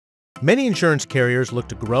Many insurance carriers look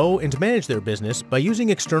to grow and manage their business by using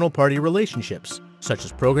external party relationships, such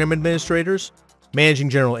as program administrators, managing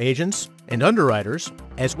general agents, and underwriters,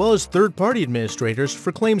 as well as third-party administrators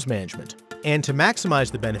for claims management. And to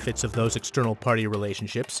maximize the benefits of those external party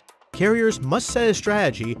relationships, carriers must set a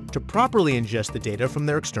strategy to properly ingest the data from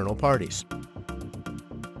their external parties.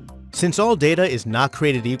 Since all data is not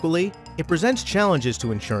created equally, it presents challenges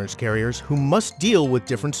to insurance carriers who must deal with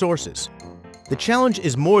different sources. The challenge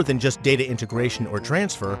is more than just data integration or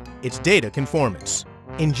transfer, it's data conformance.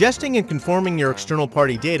 Ingesting and conforming your external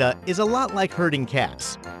party data is a lot like herding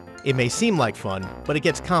cats. It may seem like fun, but it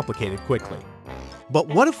gets complicated quickly. But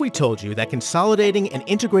what if we told you that consolidating and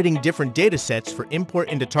integrating different data sets for import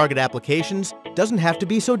into target applications doesn't have to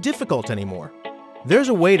be so difficult anymore? There's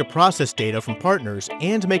a way to process data from partners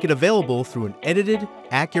and make it available through an edited,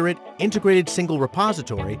 accurate, integrated single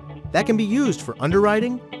repository that can be used for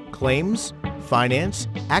underwriting, claims, finance,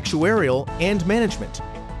 actuarial, and management.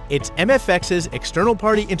 It's MFX's External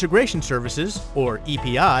Party Integration Services, or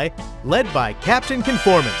EPI, led by Captain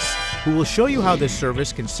Conformance, who will show you how this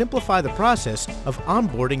service can simplify the process of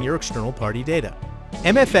onboarding your external party data.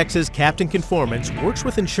 MFX's Captain Conformance works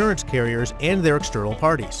with insurance carriers and their external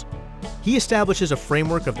parties. He establishes a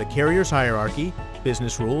framework of the carrier's hierarchy,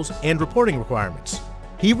 business rules, and reporting requirements.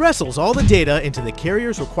 He wrestles all the data into the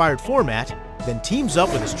carrier's required format, then teams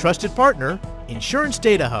up with his trusted partner, Insurance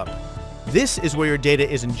Data Hub. This is where your data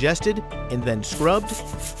is ingested and then scrubbed,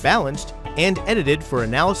 balanced, and edited for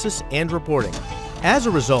analysis and reporting. As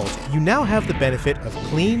a result, you now have the benefit of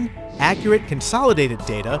clean, accurate, consolidated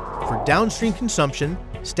data for downstream consumption,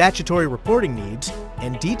 statutory reporting needs,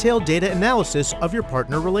 and detailed data analysis of your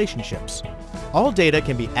partner relationships. All data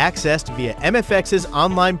can be accessed via MFX's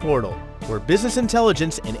online portal, where business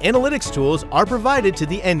intelligence and analytics tools are provided to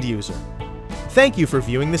the end user. Thank you for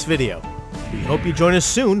viewing this video. We hope you join us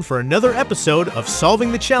soon for another episode of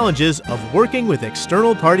Solving the Challenges of Working with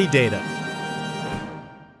External Party Data.